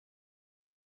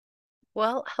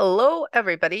Well, hello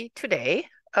everybody. Today,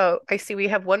 I see we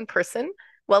have one person.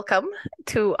 Welcome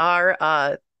to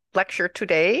our lecture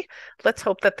today. Let's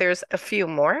hope that there's a few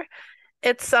more.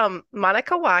 It's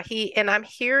Monica Wahi, and I'm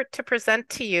here to present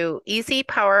to you easy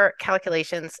power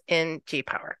calculations in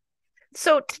G-Power.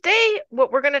 So today,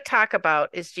 what we're going to talk about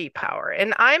is G-Power,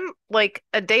 and I'm like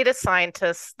a data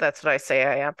scientist. That's what I say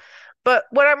I am. But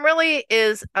what I'm really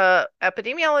is a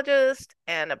epidemiologist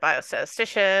and a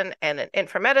biostatistician and an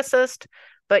informaticist.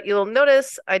 But you'll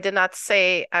notice I did not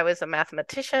say I was a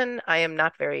mathematician. I am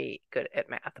not very good at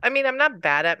math. I mean, I'm not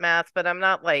bad at math, but I'm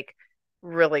not like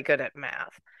really good at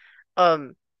math.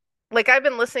 Um, like I've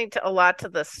been listening to a lot to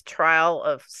this trial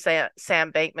of Sam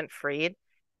Bankman-Fried,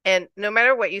 and no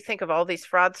matter what you think of all these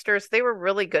fraudsters, they were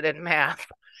really good at math.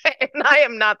 And I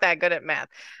am not that good at math.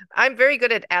 I'm very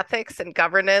good at ethics and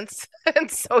governance,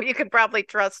 and so you can probably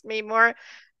trust me more,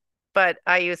 but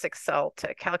I use Excel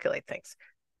to calculate things.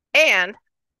 And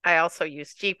I also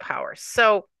use G-Power.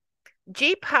 So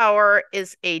G-Power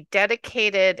is a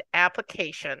dedicated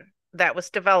application that was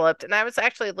developed, and I was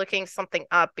actually looking something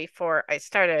up before I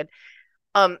started.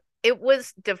 It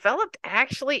was developed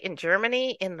actually in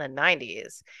Germany in the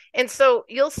 90s. And so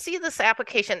you'll see this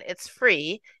application, it's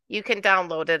free. You can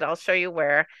download it. I'll show you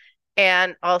where,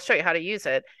 and I'll show you how to use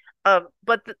it.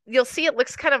 But you'll see it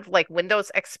looks kind of like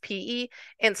Windows XP.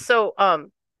 And so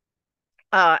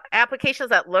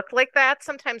applications that look like that,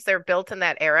 sometimes they're built in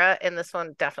that era, and this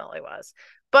one definitely was.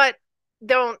 But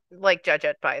don't like judge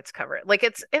it by its cover. Like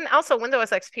it's, and also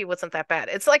Windows XP wasn't that bad.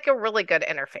 It's like a really good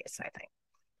interface, I think.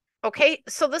 Okay,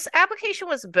 so this application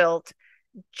was built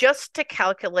just to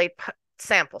calculate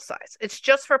sample size. It's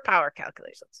just for power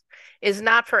calculations. It's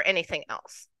not for anything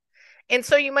else. And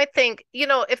so you might think,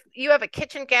 if you have a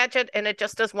kitchen gadget and it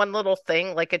just does one little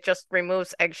thing, like it just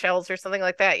removes eggshells or something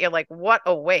like that, you're like, what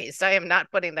a waste. I am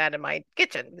not putting that in my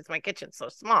kitchen because my kitchen's so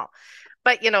small.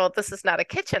 But, this is not a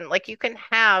kitchen. Like you can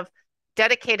have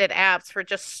dedicated apps for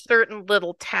just certain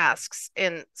little tasks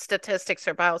in statistics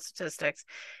or biostatistics.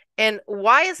 And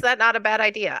why is that not a bad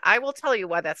idea? I will tell you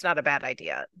why that's not a bad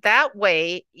idea. That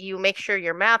way, you make sure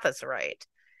your math is right.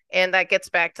 And that gets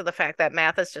back to the fact that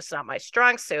math is just not my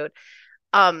strong suit.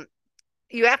 Um,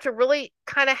 you have to really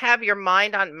kind of have your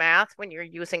mind on math when you're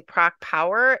using proc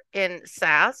power in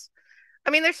SAS. I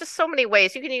mean, there's just so many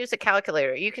ways. You can use a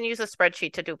calculator. You can use a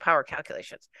spreadsheet to do power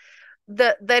calculations.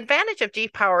 The advantage of G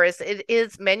power is it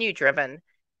is menu driven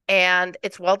and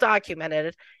it's well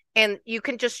documented, and you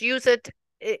can just use it.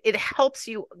 It helps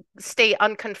you stay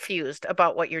unconfused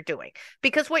about what you're doing,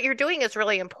 because what you're doing is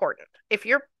really important. If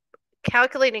you're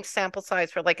calculating sample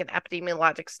size for like an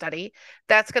epidemiologic study,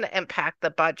 that's going to impact the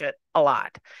budget a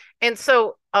lot. And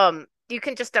so you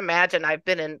can just imagine I've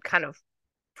been in kind of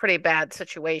pretty bad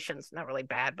situations, not really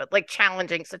bad, but like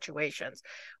challenging situations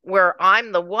where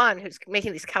I'm the one who's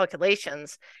making these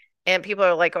calculations, and people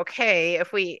are like, okay,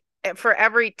 if we, for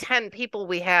every 10 people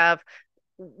we have,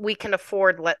 we can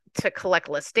afford to collect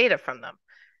less data from them.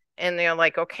 And they're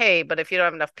like, okay, but if you don't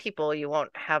have enough people, you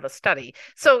won't have a study.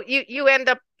 So you end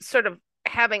up sort of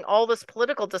having all this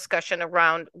political discussion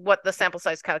around what the sample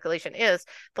size calculation is.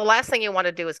 The last thing you want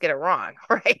to do is get it wrong,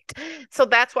 right? So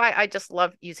that's why I just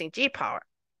love using G Power.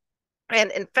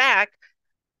 And in fact,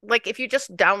 like if you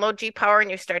just download G Power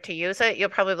and you start to use it, you'll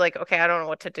probably be like, okay, I don't know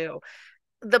what to do.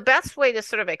 The best way to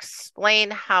sort of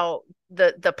explain how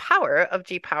the power of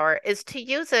G power is to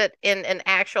use it in an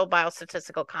actual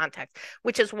biostatistical context,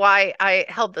 which is why I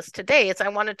held this today. Is I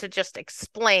wanted to just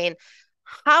explain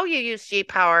how you use G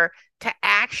power to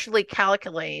actually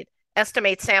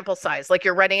estimate sample size, like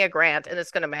you're writing a grant and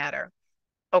it's going to matter.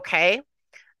 Okay.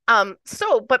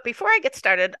 But before I get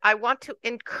started, I want to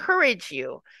encourage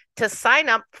you to sign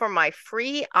up for my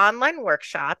free online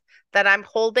workshop that I'm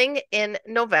holding in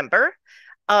November.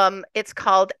 It's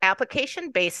called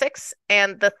Application Basics,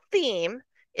 and the theme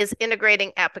is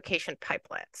integrating application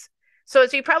pipelines. So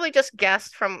as you probably just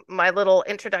guessed from my little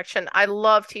introduction, I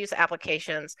love to use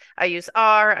applications. I use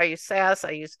R, I use SAS,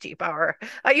 I use GPower,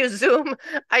 I use Zoom,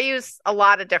 I use a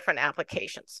lot of different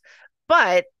applications.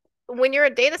 But when you're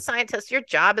a data scientist, your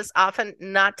job is often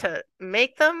not to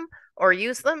make them or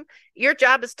use them. Your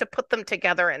job is to put them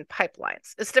together in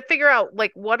pipelines. Is to figure out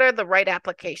like what are the right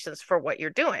applications for what you're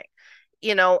doing.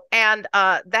 And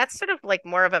that's sort of like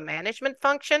more of a management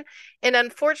function. And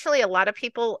unfortunately, a lot of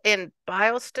people in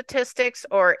biostatistics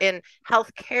or in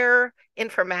healthcare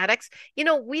informatics,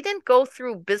 we didn't go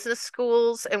through business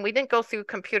schools and we didn't go through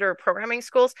computer programming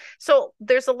schools. So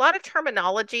there's a lot of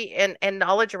terminology and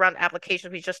knowledge around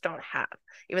applications we just don't have,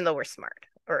 even though we're smart.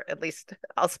 or at least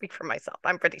I'll speak for myself.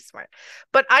 I'm pretty smart.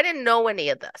 But I didn't know any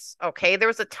of this. Okay. There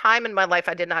was a time in my life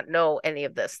I did not know any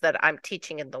of this that I'm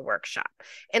teaching in the workshop.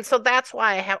 And so that's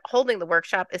why holding the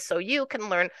workshop is so you can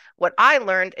learn what I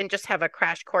learned and just have a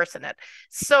crash course in it.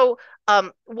 So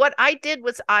what I did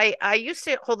was I used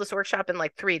to hold this workshop in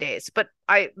like 3 days, but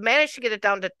I managed to get it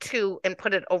down to 2 and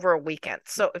put it over a weekend.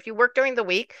 So if you work during the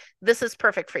week, this is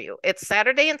perfect for you. It's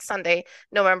Saturday and Sunday,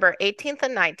 November 18th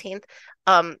and 19th.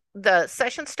 The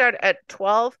sessions start at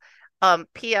 12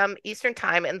 p.m. Eastern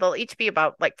time, and they'll each be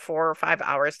about like 4 or 5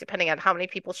 hours, depending on how many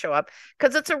people show up,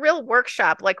 because it's a real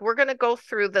workshop. Like we're going to go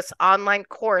through this online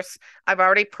course I've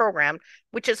already programmed,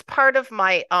 which is part of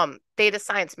my data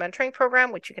science mentoring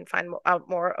program, which you can find out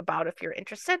more about if you're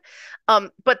interested.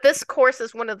 But this course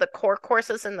is one of the core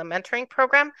courses in the mentoring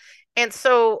program. And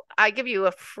so I give you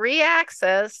a free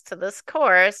access to this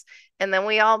course, and then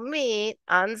we all meet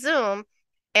on Zoom.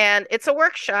 And it's a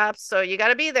workshop, so you got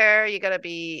to be there. You got to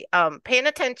be paying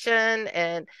attention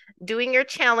and doing your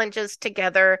challenges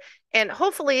together. And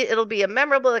hopefully it'll be a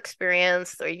memorable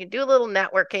experience, or you can do a little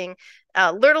networking,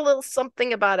 learn a little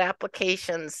something about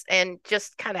applications, and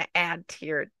just kind of add to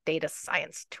your data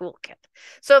science toolkit.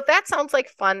 So if that sounds like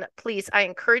fun, please, I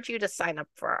encourage you to sign up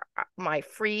for my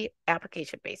free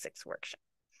application basics workshop.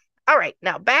 All right,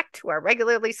 now back to our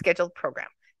regularly scheduled program,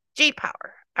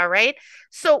 G-Power. All right.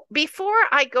 So before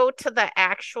I go to the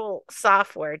actual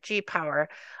software, G-Power,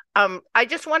 I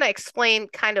just want to explain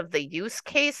kind of the use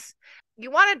case.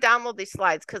 You want to download these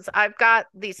slides because I've got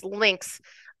these links.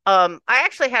 I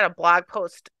actually had a blog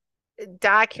post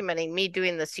documenting me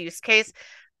doing this use case,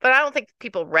 but I don't think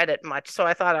people read it much. So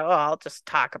I thought, oh, I'll just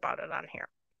talk about it on here.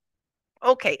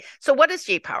 Okay, so what is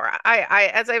G-Power?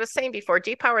 As I was saying before,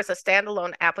 G-Power is a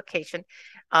standalone application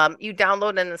you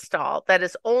download and install that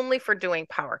is only for doing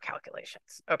power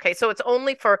calculations. Okay, so it's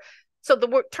only for, so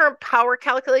the term power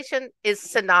calculation is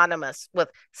synonymous with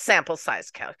sample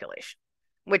size calculation,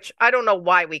 which I don't know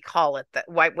why we call it that,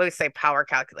 why we say power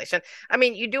calculation. I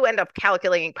mean, you do end up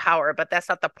calculating power, but that's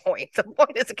not the point. The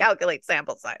point is to calculate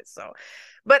sample size. So,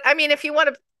 but I mean, if you want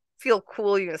to feel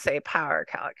cool, you can say power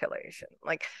calculation.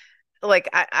 Like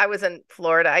I was in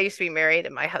Florida. I used to be married,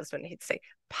 and my husband, he'd say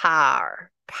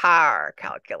power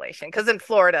calculation, because in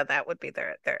Florida that would be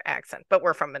their accent, but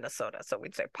we're from Minnesota, so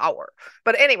we'd say power.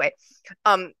 But anyway,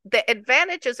 the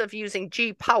advantages of using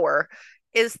G-Power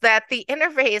is that the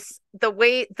interface, the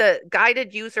way the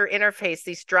guided user interface,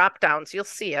 these drop downs, you'll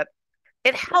see it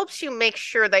helps you make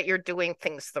sure that you're doing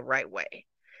things the right way.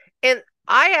 And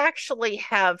I actually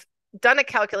have done a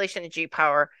calculation in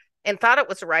G-Power and thought it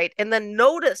was right, and then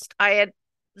noticed I had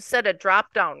set a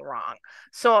drop down wrong.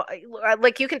 So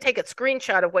like you can take a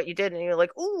screenshot of what you did and you're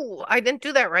like, ooh, I didn't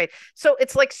do that right. So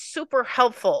it's like super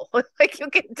helpful. Like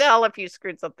you can tell if you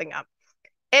screwed something up.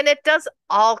 And it does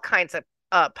all kinds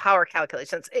of power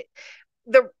calculations.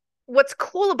 What's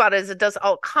cool about it is it does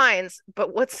all kinds,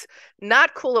 but what's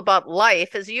not cool about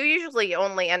life is you usually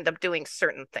only end up doing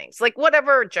certain things. Like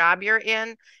whatever job you're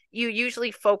in, you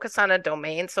usually focus on a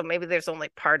domain. So maybe there's only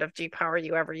part of G-Power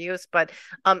you ever use, but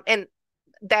and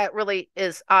that really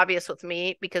is obvious with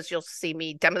me because you'll see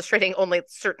me demonstrating only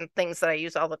certain things that I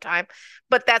use all the time,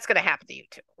 but that's going to happen to you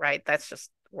too, right? That's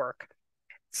just work.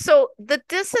 So the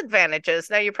disadvantages,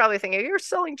 now you're probably thinking you're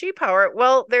selling G-Power.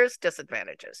 Well, there's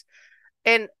disadvantages.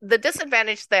 And the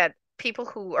disadvantage that people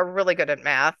who are really good at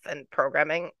math and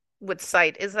programming would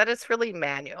cite is that it's really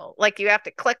manual. Like you have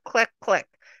to click, click, click,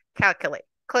 calculate,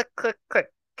 click, click, click,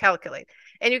 calculate.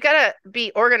 And you got to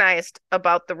be organized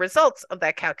about the results of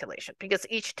that calculation, because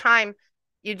each time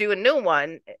you do a new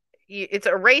one, it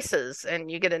erases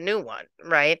and you get a new one,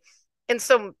 right? And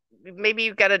so maybe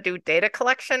you've got to do data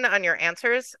collection on your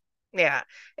answers. Yeah.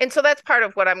 And so that's part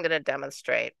of what I'm going to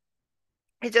demonstrate.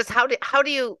 It's just how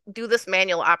do you do this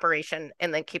manual operation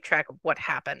and then keep track of what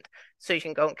happened so you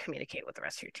can go and communicate with the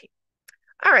rest of your team.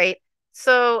 All right.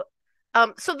 So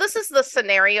this is the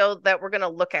scenario that we're going to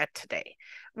look at today.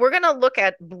 We're going to look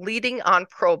at bleeding on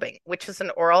probing, which is an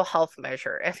oral health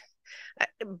measure.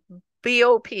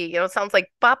 BOP, it sounds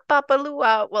like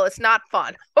ba-ba-ba-lua. Well, it's not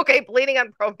fun. Okay, bleeding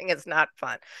on probing is not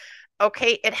fun.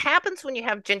 Okay, it happens when you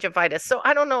have gingivitis. So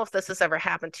I don't know if this has ever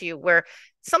happened to you where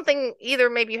something, either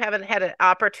maybe you haven't had an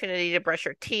opportunity to brush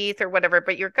your teeth or whatever,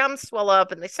 but your gums swell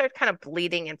up and they start kind of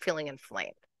bleeding and feeling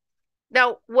inflamed.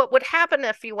 Now, what would happen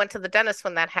if you went to the dentist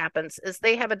when that happens is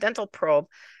they have a dental probe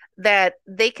that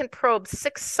they can probe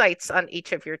 6 sites on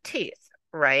each of your teeth,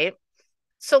 right?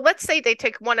 So let's say they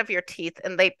take one of your teeth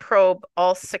and they probe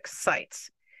all 6 sites.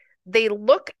 They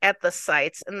look at the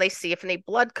sites and they see if any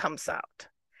blood comes out.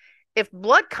 If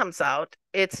blood comes out,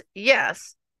 it's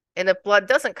yes. And if blood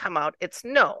doesn't come out, it's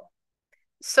no.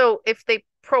 So if they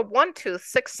probe one tooth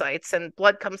 6 sites and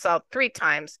blood comes out 3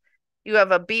 times, you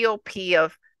have a BOP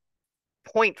of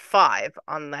 0.5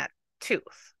 on that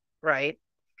tooth, right?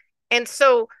 And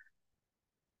so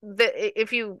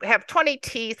if you have 20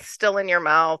 teeth still in your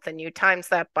mouth and you times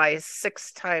that by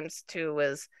 6 times 2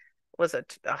 was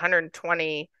it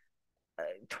 120,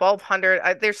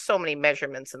 1200? There's so many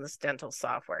measurements in this dental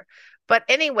software. But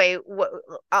anyway,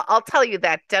 I'll tell you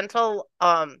that dental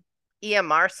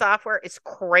EMR software is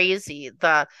crazy.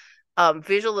 The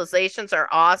visualizations are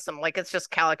awesome. Like it's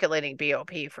just calculating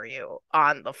BOP for you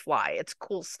on the fly. It's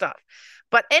cool stuff.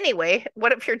 But anyway,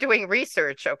 what if you're doing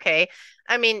research? Okay.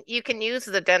 I mean, you can use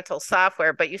the dental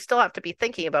software, but you still have to be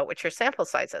thinking about what your sample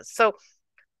size is. So,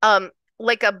 um,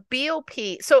 like a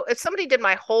BOP. So if somebody did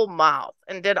my whole mouth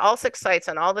and did all 6 sites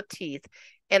and all the teeth,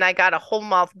 and I got a whole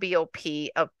mouth BOP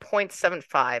of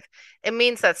 0.75, it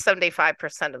means that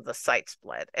 75% of the sites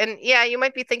bled. And yeah, you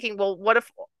might be thinking, well, what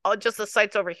if just the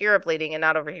sites over here are bleeding and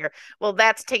not over here? Well,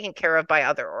 that's taken care of by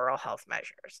other oral health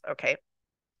measures. Okay.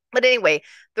 But anyway,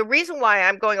 the reason why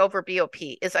I'm going over BOP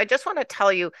is I just want to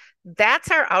tell you that's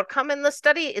our outcome in the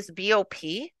study is BOP.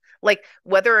 Like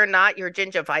whether or not your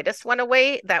gingivitis went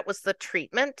away, that was the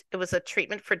treatment. It was a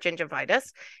treatment for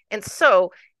gingivitis. And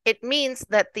so it means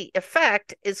that the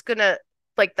effect is going to,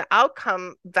 like the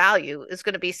outcome value is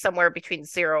going to be somewhere between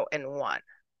 0 and 1.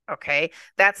 Okay.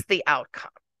 That's the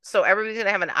outcome. So everybody's going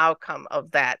to have an outcome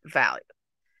of that value.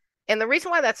 And the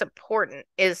reason why that's important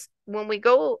is when we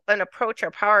go and approach our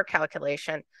power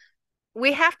calculation,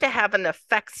 we have to have an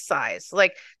effect size.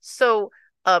 Like, so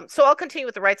I'll continue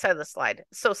with the right side of the slide.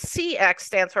 So CX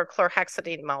stands for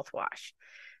chlorhexidine mouthwash.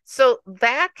 So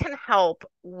that can help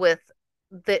with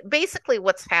basically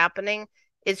what's happening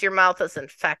is your mouth is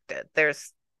infected.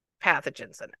 There's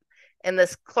pathogens in it. And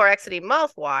this chlorhexidine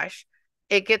mouthwash,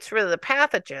 it gets rid of the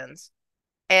pathogens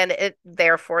and it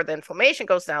therefore the inflammation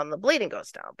goes down and the bleeding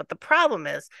goes down. But the problem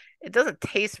is it doesn't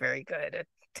taste very good. It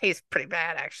tastes pretty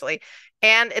bad actually,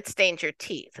 and it stains your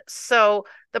teeth. So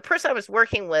the person I was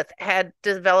working with had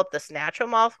developed this natural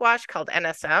mouthwash called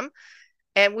NSM,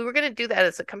 and we were going to do that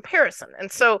as a comparison.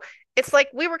 And so it's like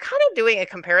we were kind of doing a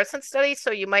comparison study.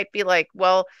 So you might be like,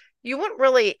 well, you wouldn't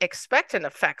really expect an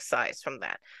effect size from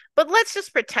that. But let's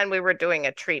just pretend we were doing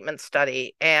a treatment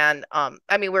study. And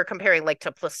I mean, we're comparing like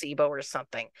to placebo or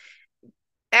something.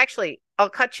 Actually, I'll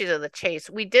cut you to the chase.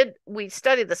 We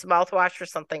studied this mouthwash for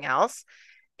something else.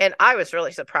 And I was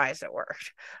really surprised it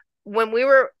worked. When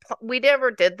we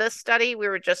never did this study, we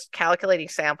were just calculating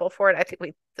sample for it. I think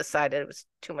we decided it was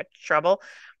too much trouble.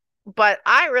 But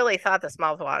I really thought this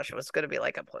mouthwash was going to be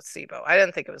like a placebo. I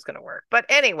didn't think it was going to work. But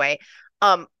anyway,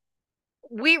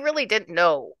 we really didn't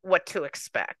know what to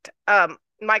expect.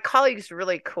 My colleague's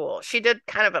really cool. She did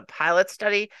kind of a pilot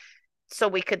study so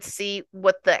we could see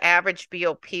what the average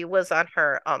BOP was on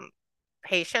her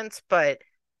patients, but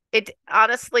it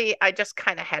honestly, I just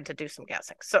kind of had to do some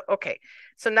guessing. So, okay.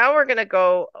 So now we're going to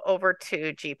go over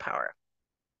to G Power.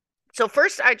 So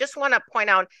first, I just want to point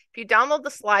out, if you download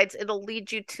the slides, it'll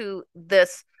lead you to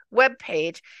this web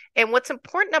page. And what's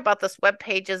important about this web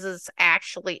page is it's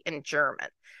actually in German.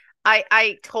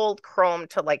 I told Chrome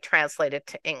to like translate it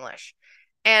to English.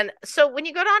 And so when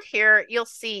you go down here, you'll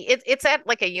see it's at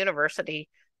like a university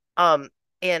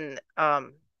in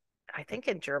I think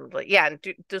in Germany. Yeah, in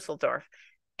Dusseldorf.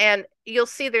 And you'll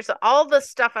see there's all this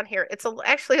stuff on here. It's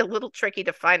actually a little tricky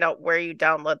to find out where you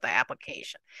download the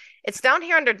application. It's down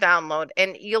here under download,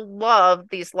 and you'll love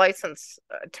these license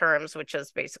terms, which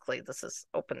is basically this is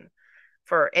open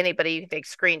for anybody. You can take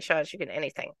screenshots, you can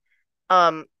anything.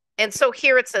 And so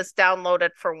here it says download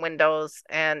it for Windows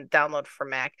and download for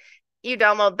Mac. You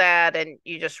download that and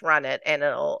you just run it, and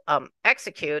it'll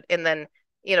execute, and then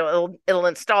it'll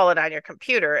install it on your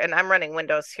computer. And I'm running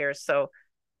Windows here, so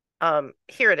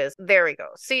here it is. There we go.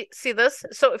 See this?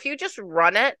 So if you just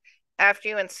run it after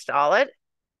you install it,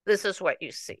 this is what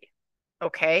you see.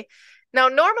 Okay. Now,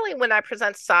 normally when I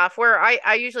present software,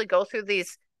 I usually go through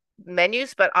these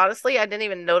menus, but honestly, I didn't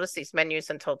even notice these menus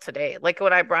until today. Like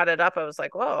when I brought it up, I was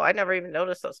like, whoa, I never even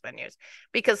noticed those menus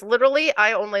because literally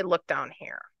I only look down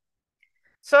here.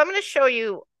 So I'm going to show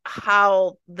you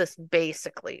how this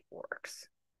basically works.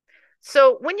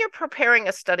 So when you're preparing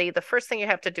a study, the first thing you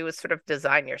have to do is sort of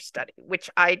design your study,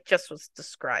 which I just was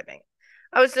describing.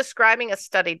 I was describing a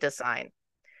study design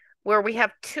where we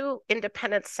have 2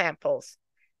 independent samples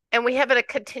and we have a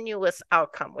continuous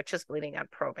outcome, which is bleeding on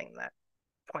probing, that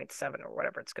 0.7 or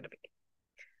whatever it's going to be.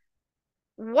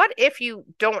 What if you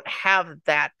don't have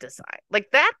that design? Like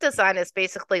that design is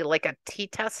basically like a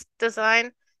t-test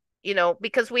design,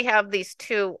 because we have these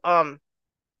two mouthwashes.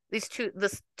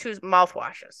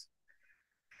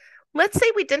 let's say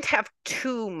we didn't have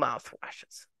two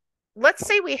mouthwashes. Let's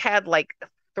say we had like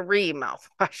three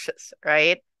mouthwashes,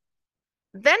 right?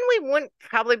 Then we wouldn't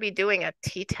probably be doing a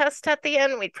t-test at the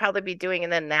end. We'd probably be doing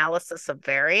an analysis of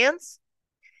variance.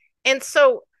 And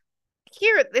so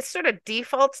here, this sort of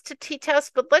defaults to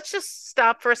t-test, but let's just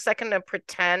stop for a second and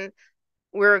pretend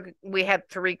we had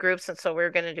three groups, and so we were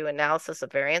going to do analysis of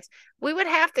variance. We would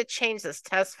have to change this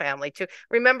test family to,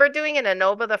 remember doing an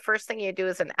ANOVA, the first thing you do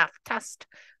is an F test.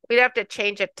 We'd have to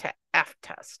change it to F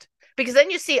test because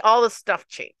then you see all the stuff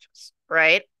changes,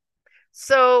 right?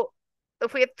 So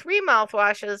if we had three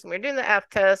mouthwashes and we we're doing the F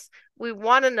test, we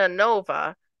want an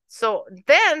ANOVA. So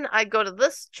then I go to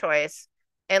this choice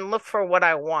and look for what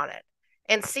I wanted.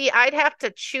 And see, I'd have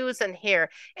to choose in here.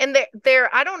 And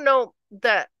I don't know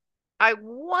that I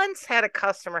once had a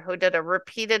customer who did a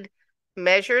repeated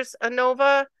measures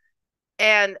ANOVA,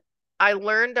 and I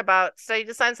learned about study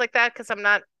designs like that because I'm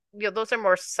not, those are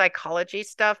more psychology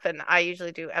stuff, and I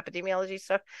usually do epidemiology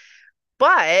stuff.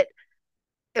 But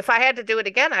if I had to do it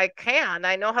again, I can.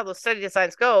 I know how those study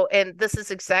designs go, and this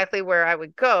is exactly where I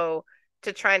would go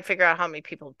to try and figure out how many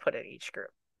people put in each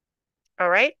group. All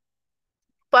right.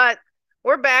 But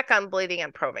we're back on bleeding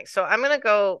and probing. So I'm going to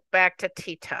go back to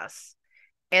t-tests.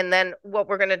 And then what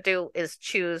we're going to do is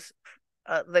choose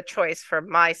the choice for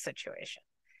my situation.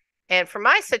 And for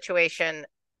my situation,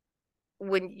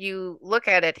 when you look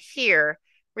at it here,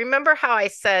 remember how I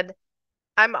said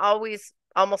I'm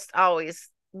almost always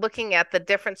looking at the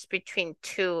difference between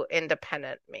two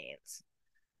independent means.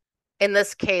 In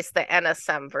this case, the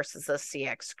NSM versus the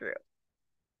CX group.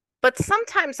 But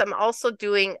sometimes I'm also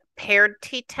doing paired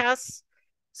t-tests.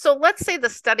 So let's say the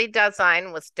study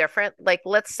design was different. Like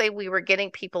let's say we were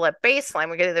getting people at baseline,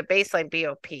 we're getting the baseline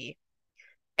BOP,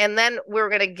 and then we were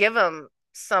going to give them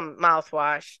some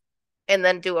mouthwash and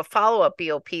then do a follow-up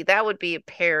BOP. That would be a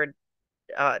paired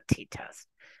t-test.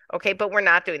 Okay, but we're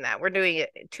not doing that. We're doing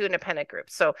two independent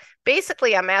groups. So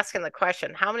basically I'm asking the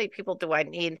question, how many people do I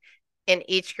need in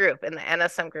each group, in the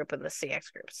NSM group and the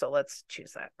CX group? So let's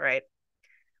choose that, right?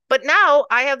 But now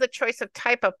I have the choice of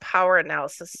type of power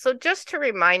analysis. So just to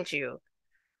remind you,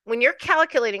 when you're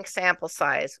calculating sample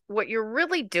size, what you're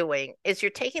really doing is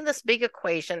you're taking this big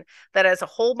equation that has a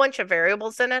whole bunch of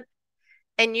variables in it,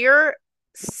 and you're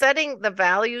setting the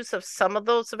values of some of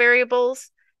those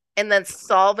variables and then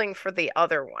solving for the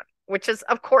other one, which is,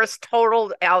 of course,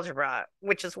 total algebra,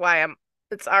 which is why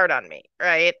it's hard on me,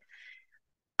 right?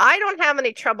 I don't have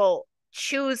any trouble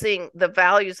choosing the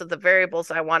values of the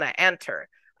variables I want to enter.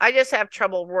 I just have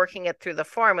trouble working it through the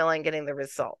formula and getting the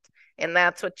result. And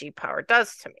that's what G-power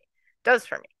does for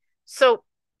me. So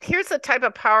here's the type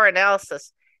of power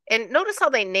analysis. And notice how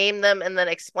they name them and then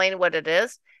explain what it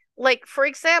is. Like, for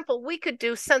example, we could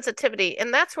do sensitivity,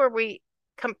 and that's where we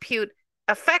compute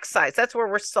effect size. That's where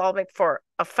we're solving for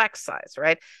effect size,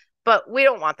 right? But we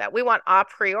don't want that. We want a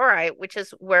priori, which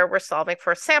is where we're solving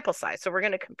for sample size. So we're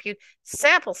going to compute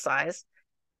sample size,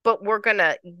 but we're going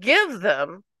to give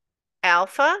them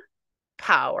alpha,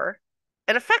 power,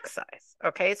 and effect size.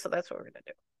 Okay, so that's what we're going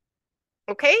to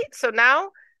do. Okay, so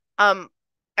now,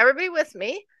 everybody with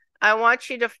me, I want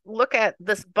you to look at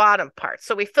this bottom part.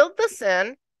 So we filled this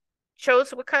in, chose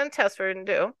what kind of test we're going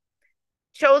to do,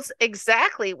 chose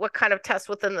exactly what kind of test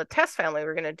within the test family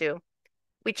we're going to do.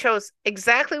 We chose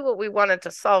exactly what we wanted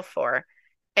to solve for.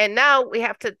 And now we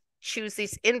have to choose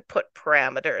these input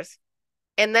parameters.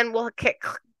 And then we'll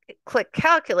click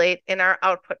calculate, and our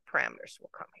output parameters will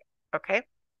come here. Okay.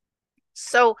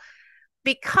 So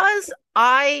because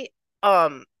I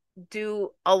do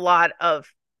a lot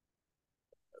of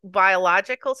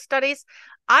biological studies,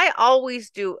 I always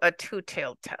do a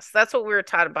two-tailed test. That's what we were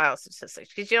taught in biostatistics,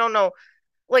 because you don't know,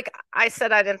 like I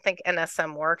said, I didn't think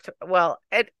NSM worked. Well,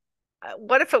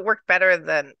 what if it worked better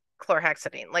than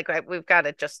chlorhexidine? Like we've got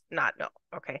to just not know.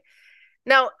 Okay.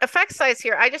 Now, effect size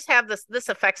here, I just have this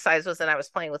effect size was, and I was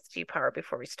playing with G-power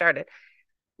before we started.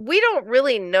 We don't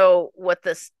really know what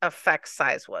this effect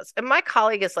size was. And my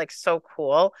colleague is like so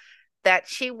cool that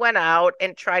she went out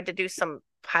and tried to do some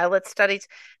pilot studies.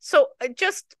 So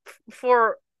just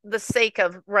for the sake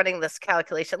of running this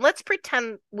calculation, let's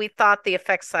pretend we thought the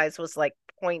effect size was like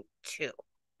 0.2.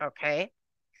 Okay.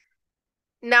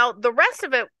 Now, the rest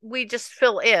of it, we just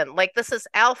fill in. Like this is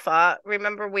alpha.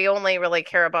 Remember, we only really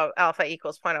care about alpha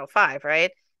equals 0.05, right?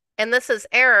 And this is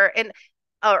error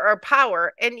or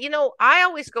power. And, I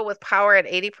always go with power at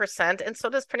 80%, and so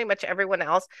does pretty much everyone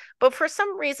else. But for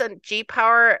some reason,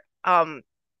 G-power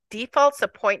defaults to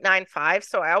 0.95.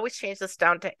 So I always change this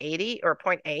down to 80 or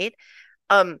 0.8.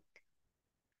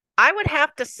 I would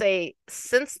have to say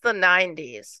since the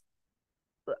 90s,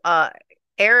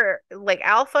 error, like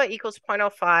alpha equals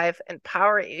 0.05 and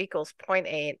power equals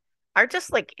 0.8 are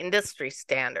just like industry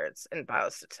standards in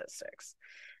biostatistics.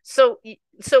 So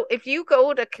if you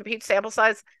go to compute sample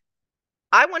size,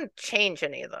 I wouldn't change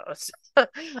any of those.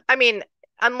 I mean,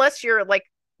 unless you're like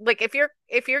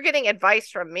if you're getting advice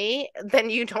from me, then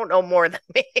you don't know more than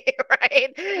me,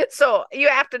 right? So you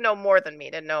have to know more than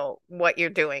me to know what you're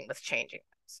doing with changing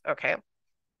this. Okay.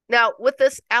 Now, with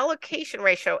this allocation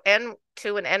ratio,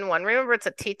 N2 and N1, remember it's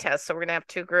a t-test, so we're going to have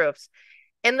two groups.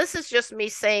 And this is just me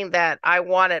saying that I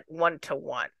want it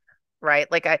 1-to-1,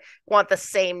 right? Like I want the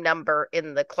same number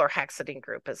in the chlorhexidine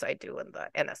group as I do in the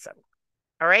NSM.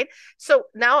 All right. So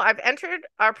now I've entered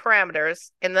our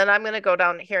parameters, and then I'm going to go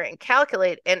down here and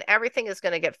calculate, and everything is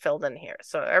going to get filled in here.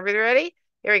 So everybody ready?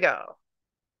 Here we go.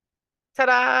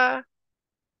 Ta-da.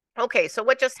 Okay, so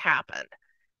what just happened?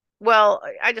 Well,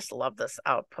 I just love this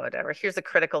output. Here's a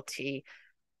critical T.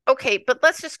 Okay, but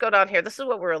let's just go down here. This is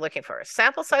what we were looking for.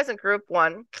 Sample size in group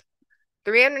 1,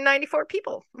 394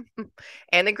 people.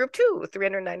 And in group 2,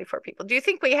 394 people. Do you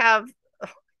think we have,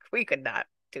 we could not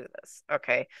do this,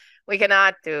 okay? We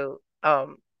cannot do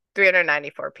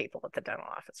 394 people at the dental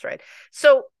office, right?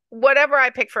 So whatever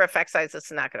I pick for effect size,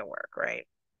 it's not going to work, right?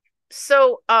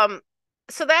 So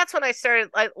that's when I started,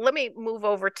 let me move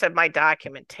over to my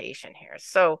documentation here.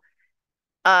 So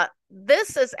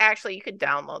this is actually, you could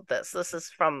download this. This is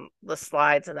from the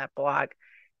slides in that blog.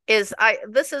 This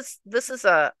is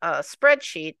a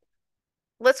spreadsheet.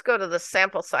 Let's go to the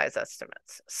sample size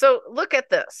estimates. So look at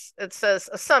this. It says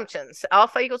assumptions,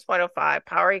 alpha equals 0.05,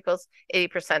 power equals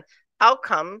 80%.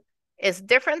 Outcome is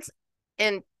difference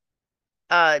in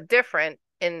BOP,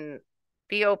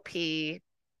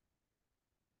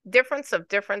 difference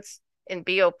in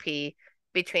BOP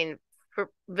between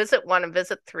visit 1 and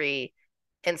visit 3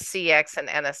 in CX and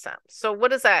NSM. So what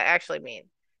does that actually mean?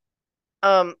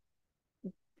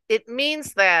 It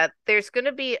means that there's going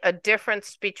to be a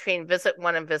difference between visit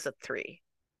 1 and visit 3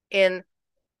 in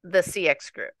the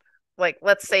CX group. Like,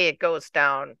 let's say it goes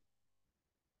down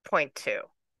 0.2.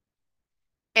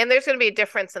 And there's going to be a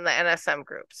difference in the NSM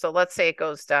group. So let's say it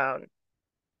goes down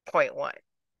 0.1,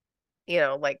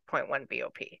 like 0.1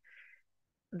 BOP.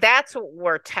 That's what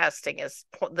we're testing, is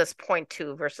this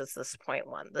 0.2 versus this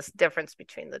 0.1, this difference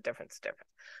between the difference.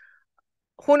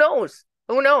 Who knows?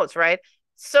 Who knows, right?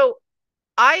 So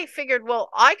I figured, well,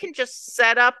 I can just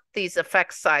set up these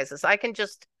effect sizes. I can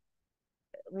just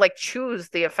like choose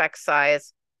the effect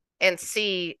size and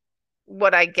see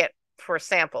what I get for a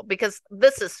sample, because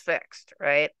this is fixed,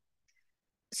 right?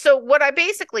 So what I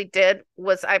basically did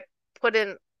was I put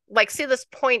in, like, see this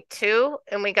 0.2,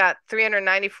 and we got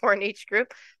 394 in each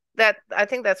group. That, I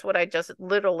think that's what I just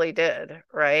literally did,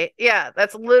 right? Yeah,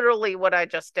 that's literally what I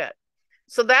just did.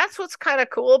 So that's what's kind of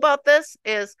cool about this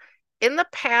is, in the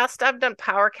past, I've done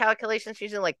power calculations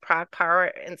using like proc power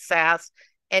and SAS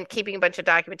and keeping a bunch of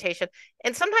documentation.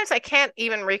 And sometimes I can't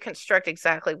even reconstruct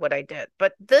exactly what I did.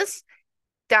 But this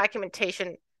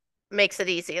documentation makes it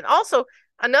easy. And also,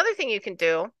 another thing you can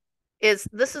do is,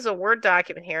 this is a Word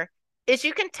document here, is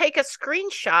you can take a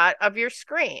screenshot of your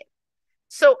screen.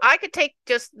 So I could take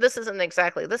this isn't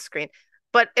exactly this screen,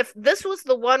 but if this was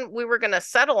the one we were going to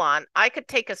settle on, I could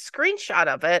take a screenshot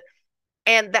of it,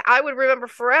 and I would remember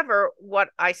forever what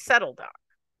I settled on,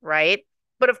 right?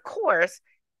 But of course,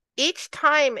 each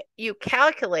time you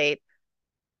calculate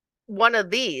one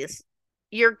of these,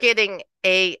 you're getting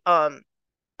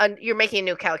you're making a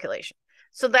new calculation.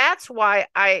 So that's why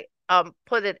I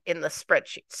put it in the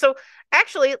spreadsheet. So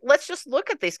actually, let's just look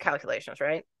at these calculations,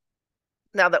 right?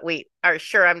 Now that we are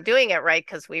sure I'm doing it right,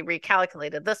 because we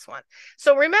recalculated this one.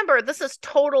 So remember, this is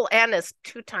total N is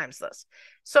 2 times this.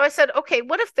 So I said, okay,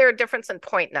 what if there's a difference in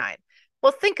 0.9?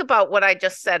 Well, think about what I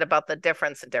just said about the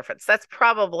difference in difference. That's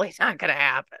probably not going to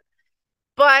happen.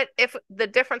 But if the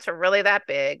difference are really that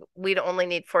big, we'd only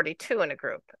need 42 in a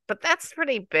group. But that's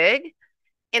pretty big.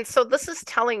 And so this is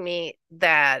telling me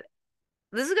that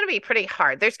this is going to be pretty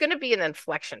hard. There's going to be an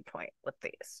inflection point with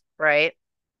these, right?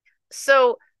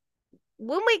 So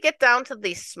when we get down to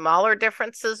these smaller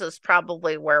differences is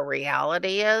probably where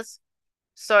reality is.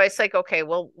 So it's like, okay,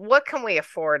 well, what can we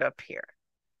afford up here?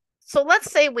 So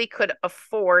let's say we could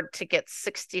afford to get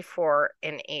 64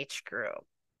 in each group.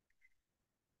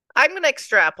 I'm going to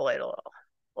extrapolate a little.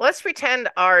 Let's pretend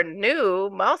our new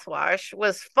mouthwash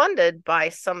was funded by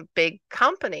some big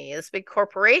company, this big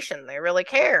corporation. They really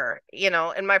care,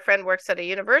 and my friend works at a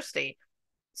university.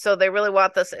 So they really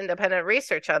want this independent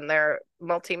research on their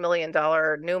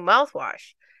multi-million-dollar new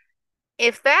mouthwash.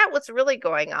 If that was really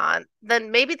going on,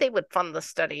 then maybe they would fund the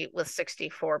study with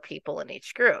 64 people in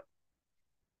each group.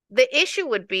 The issue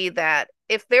would be that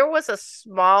if there was a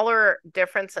smaller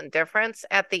difference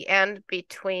at the end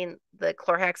between the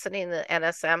chlorhexidine and the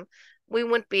NSM, we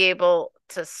wouldn't be able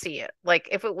to see it. Like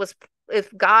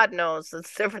if God knows the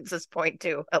difference is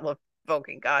 0.2, I love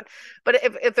invoking God. But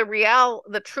if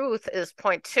the truth is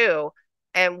 0.2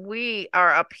 and we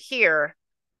are up here,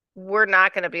 we're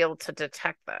not going to be able to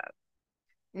detect that.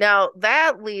 Now,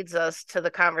 that leads us to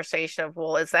the conversation of,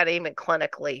 well, is that even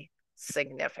clinically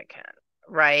significant,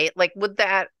 right? Like, would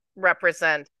that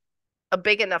represent a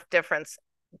big enough difference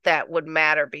that would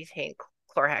matter between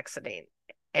chlorhexidine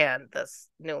and this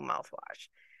new mouthwash?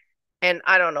 And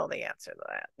I don't know the answer to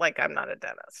that. Like, I'm not a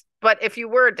dentist. But if you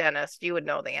were a dentist, you would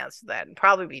know the answer to that and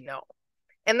probably be no.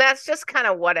 And that's just kind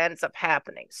of what ends up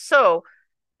happening. So,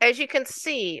 as you can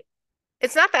see,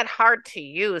 it's not that hard to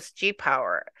use G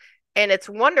Power. And it's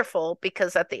wonderful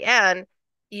because at the end,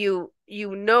 you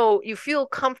feel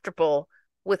comfortable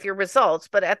with your results,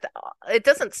 but it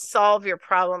doesn't solve your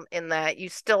problem in that you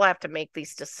still have to make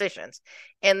these decisions.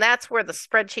 And that's where the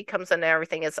spreadsheet comes in and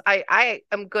everything is. I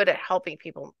am good at helping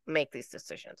people make these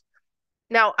decisions.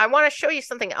 Now, I want to show you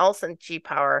something else in G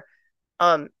Power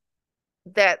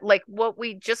that like what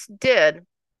we just did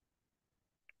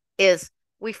is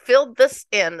we filled this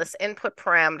input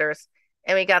parameters,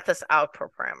 and we got this output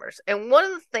parameters. And one of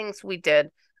the things we did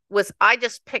was I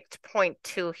just picked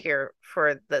 0.2 here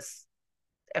for this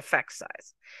effect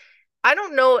size. I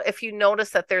don't know if you notice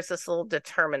that there's this little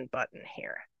determine button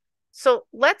here. So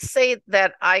let's say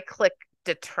that I click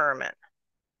determine,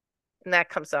 and that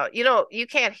comes out. You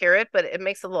can't hear it, but it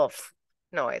makes a little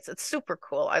noise. It's super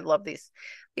cool. I love these.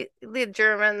 The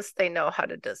Germans, they know how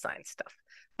to design stuff.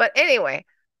 But anyway,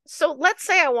 so let's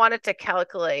say I wanted to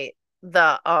calculate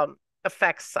the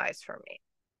effect size for me.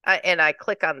 And I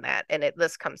click on that and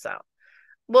this comes out.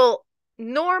 Well,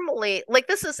 normally, like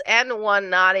this is N1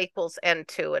 not equals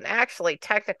N2. And actually,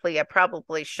 technically, I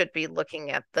probably should be looking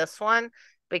at this one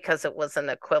because it was an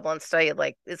equivalent study,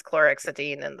 like is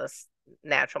chlorhexidine and this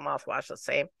natural mouthwash the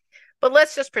same. But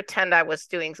let's just pretend I was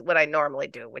doing what I normally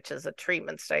do, which is a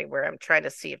treatment study where I'm trying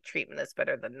to see if treatment is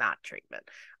better than not treatment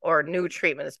or new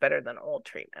treatment is better than old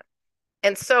treatment.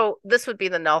 And so this would be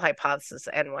the null hypothesis,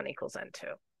 N1 equals N2.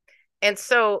 And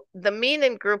so the mean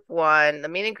in group 1, the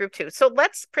mean in group 2. So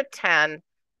let's pretend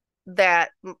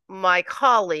that my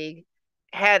colleague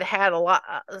had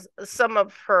some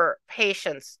of her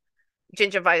patients,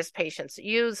 gingivitis patients,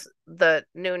 use the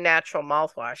new natural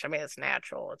mouthwash. I mean, it's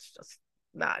natural. It's just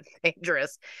not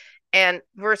dangerous. And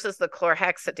versus the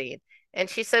chlorhexidine. And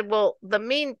she said, well, the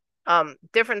mean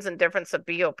difference of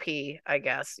BOP, I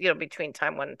guess, between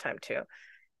time 1 and time 2.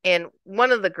 And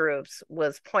one of the groups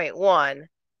was 0.1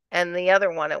 and the other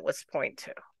one, it was 0.2.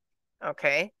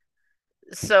 Okay.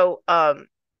 So,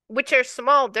 which are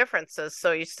small differences.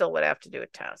 So you still would have to do a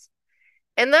test.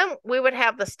 And then we would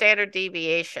have the standard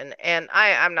deviation. And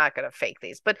I'm not going to fake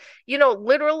these, but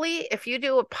literally if you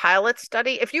do a pilot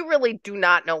study, if you really do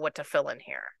not know what to fill in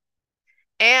here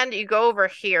and you go over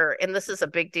here and this is a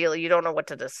big deal, you don't know what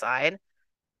to decide,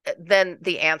 then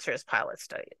the answer is pilot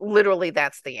study. Literally,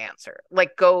 that's the answer.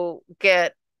 Like go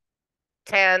get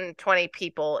 10, 20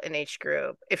 people in each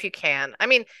group if you can. I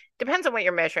mean, depends on what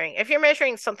you're measuring. If you're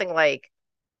measuring something like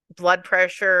blood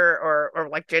pressure or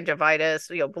like gingivitis,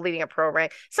 bleeding a program,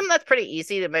 something that's pretty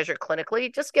easy to measure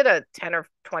clinically, just get a 10 or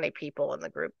 20 people in the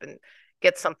group and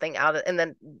get something out of, and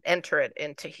then enter it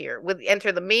into here.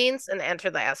 Enter the means and enter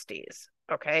the SDs.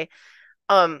 Okay.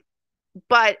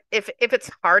 But if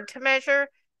it's hard to measure,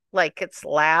 like it's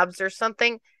labs or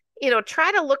something,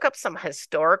 try to look up some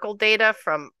historical data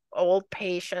from old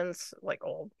patients, like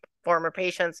old former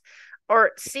patients,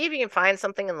 or see if you can find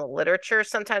something in the literature.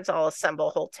 Sometimes I'll assemble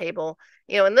a whole table.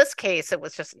 In this case, it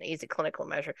was just an easy clinical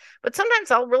measure. But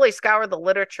sometimes I'll really scour the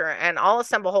literature and I'll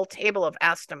assemble a whole table of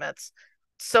estimates.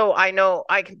 So I know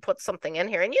I can put something in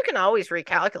here. And you can always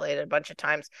recalculate it a bunch of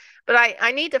times. But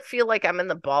I need to feel like I'm in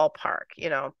the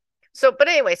ballpark, So, but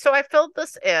anyway, so I filled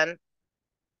this in.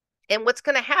 And what's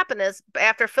going to happen is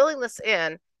after filling this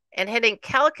in and hitting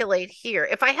calculate here,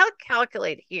 if I hit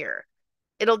calculate here,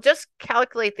 it'll just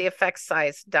calculate the effect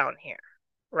size down here,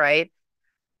 right?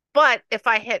 But if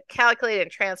I hit calculate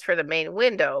and transfer to main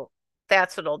window,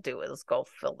 that's what it'll do is go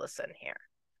fill this in here.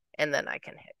 And then I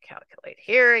can hit calculate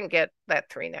here and get that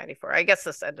 394. I guess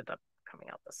this ended up coming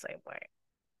out the same way.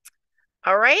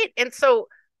 All right. And so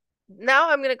now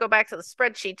I'm going to go back to the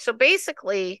spreadsheet. So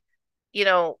basically,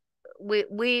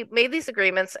 we made these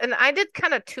agreements and I did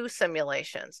kind of 2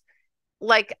 simulations.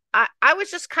 Like I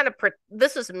was just kind of,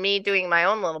 this was me doing my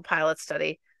own little pilot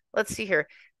study. Let's see here.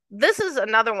 This is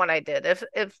another one I did.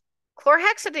 If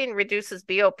chlorhexidine reduces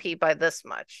BOP by this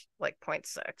much, like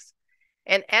 0.6,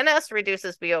 And NS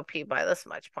reduces BOP by this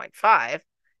much, 0.5.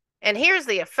 And here's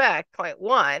the effect,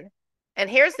 0.1. And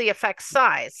here's the effect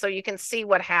size. So you can see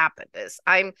what happened is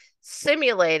I'm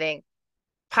simulating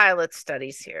pilot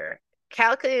studies here,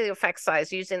 calculating the effect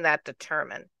size using that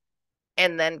determine,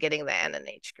 and then getting the N and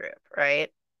H group, right?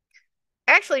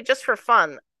 Actually, just for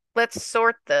fun, let's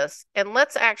sort this, and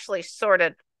let's actually sort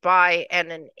it by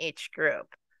N and H group,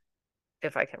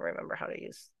 if I can remember how to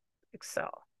use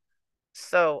Excel.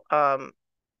 So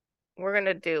we're going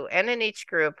to do N and H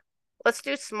group. Let's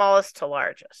do smallest to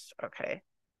largest, okay?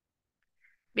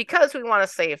 Because we want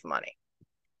to save money.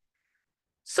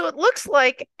 So it looks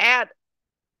like at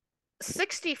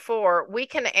 64, we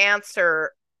can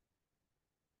answer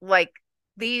like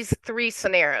these 3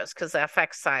 scenarios because the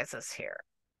effect size is here,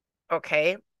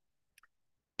 okay?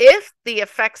 If the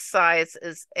effect size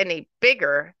is any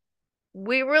bigger,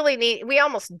 we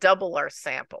almost double our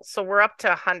sample. So we're up to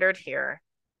 100 here.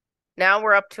 Now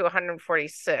we're up to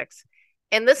 146.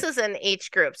 And this is in each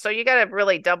group. So you got to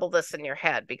really double this in your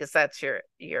head because that's your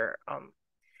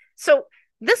so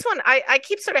this one, I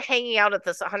keep sort of hanging out at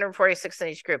this 146 in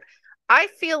each group. I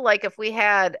feel like if we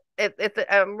had,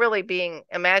 I'm really being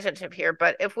imaginative here,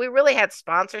 but if we really had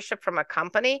sponsorship from a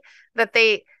company that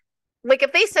they, like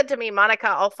if they said to me, Monica,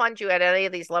 I'll fund you at any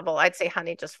of these levels, I'd say,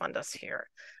 honey, just fund us here.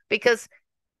 Because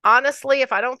honestly,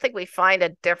 if I don't think we find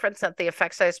a difference at the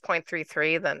effect size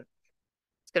 0.33, then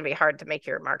it's going to be hard to make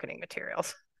your marketing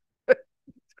materials, to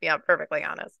be perfectly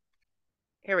honest.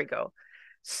 Here we go.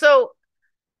 So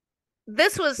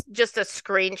this was just a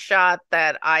screenshot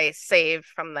that I saved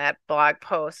from that blog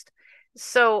post.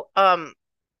 So, and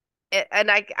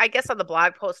I guess on the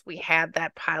blog post, we had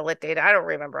that pilot data. I don't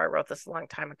remember. I wrote this a long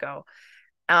time ago.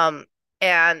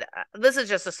 And this is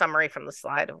just a summary from the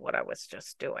slide of what I was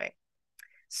just doing.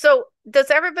 So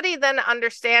does everybody then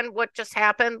understand what just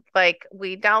happened? Like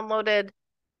we downloaded,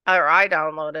 or I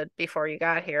downloaded before you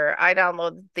got here, I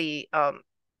downloaded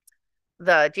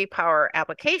the G-Power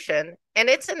application, and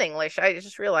it's in English. I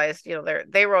just realized,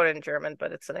 they wrote it in German,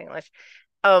 but it's in English.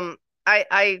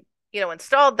 I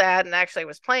installed that and actually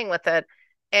was playing with it.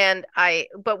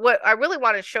 But what I really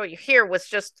wanted to show you here was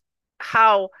just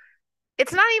how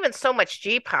it's not even so much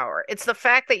G-Power. It's the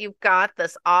fact that you've got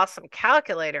this awesome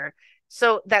calculator.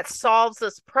 So that solves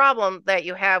this problem that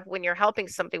you have when you're helping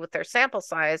somebody with their sample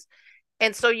size.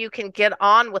 And so you can get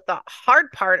on with the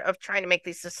hard part of trying to make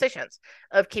these decisions,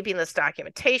 of keeping this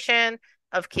documentation,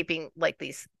 of keeping like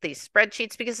these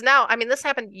spreadsheets, because now, I mean, this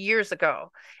happened years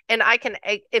ago. And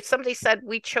if somebody said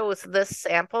we chose this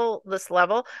sample, this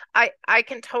level, I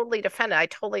can totally defend it. I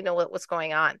totally know what was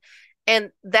going on.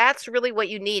 And that's really what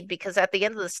you need, because at the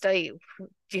end of the study,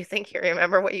 do you think you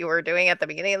remember what you were doing at the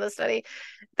beginning of the study?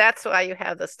 That's why you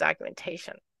have this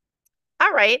documentation.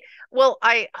 All right. Well,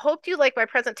 I hope you like my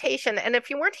presentation. And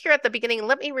if you weren't here at the beginning,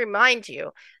 let me remind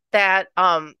you that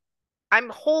I'm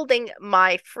holding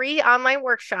my free online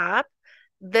workshop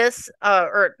this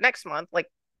or next month, like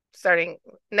starting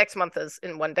next month is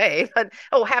in one day. But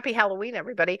happy Halloween,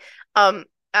 everybody. On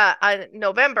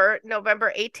November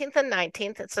 18th and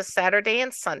 19th. It's a Saturday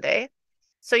and Sunday.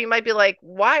 So you might be like,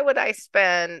 why would I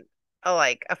spend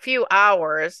like a few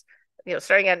hours,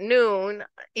 starting at noon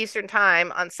Eastern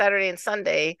time on Saturday and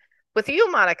Sunday with you,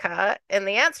 Monica? And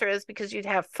the answer is because you'd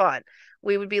have fun.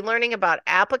 We would be learning about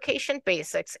application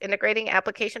basics, integrating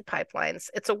application pipelines.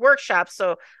 It's a workshop,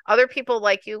 so other people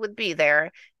like you would be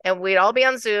there, and we'd all be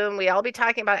on Zoom. We'd all be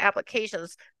talking about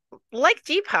applications like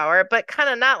G-Power, but kind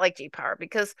of not like G-Power,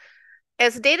 because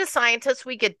as data scientists,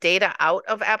 we get data out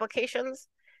of applications.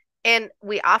 And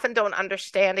we often don't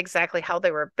understand exactly how they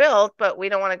were built, but we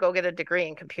don't want to go get a degree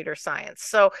in computer science.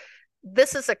 So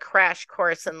this is a crash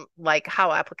course in like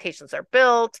how applications are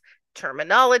built,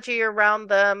 terminology around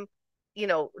them,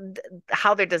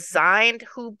 how they're designed,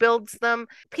 who builds them.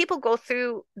 People go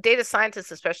through, data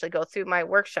scientists especially go through my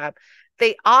workshop.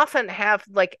 They often have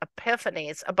like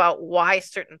epiphanies about why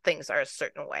certain things are a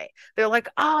certain way. They're like,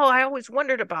 oh, I always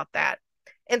wondered about that.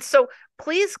 And so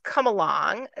please come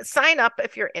along, sign up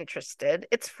if you're interested.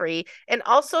 It's free. And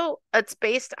also it's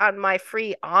based on my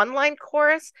free online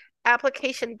course,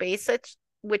 Application Basics,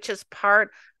 which is part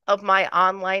of my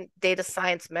online data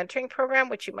science mentoring program,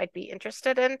 which you might be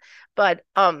interested in. But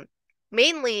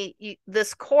mainly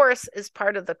this course is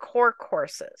part of the core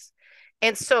courses.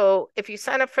 And so if you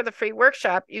sign up for the free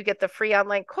workshop, you get the free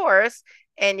online course,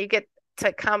 and you get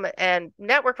to come and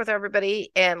network with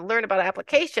everybody and learn about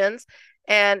applications.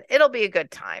 And it'll be a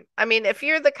good time. I mean, if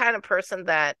you're the kind of person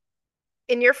that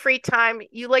in your free time,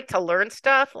 you like to learn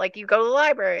stuff, like you go to the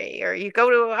library or you go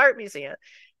to an art museum,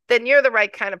 then you're the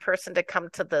right kind of person to come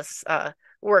to this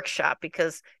workshop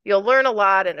because you'll learn a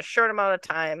lot in a short amount of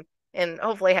time and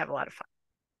hopefully have a lot of fun.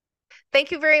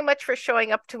 Thank you very much for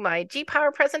showing up to my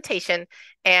G-Power presentation,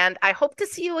 and I hope to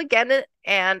see you again,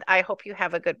 and I hope you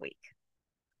have a good week.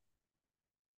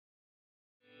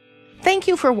 Thank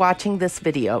you for watching this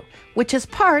video, which is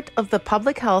part of the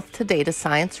Public Health to Data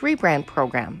Science Rebrand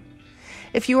program.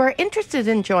 If you are interested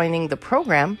in joining the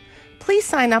program, please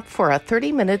sign up for a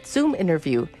 30-minute Zoom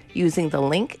interview using the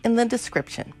link in the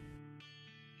description.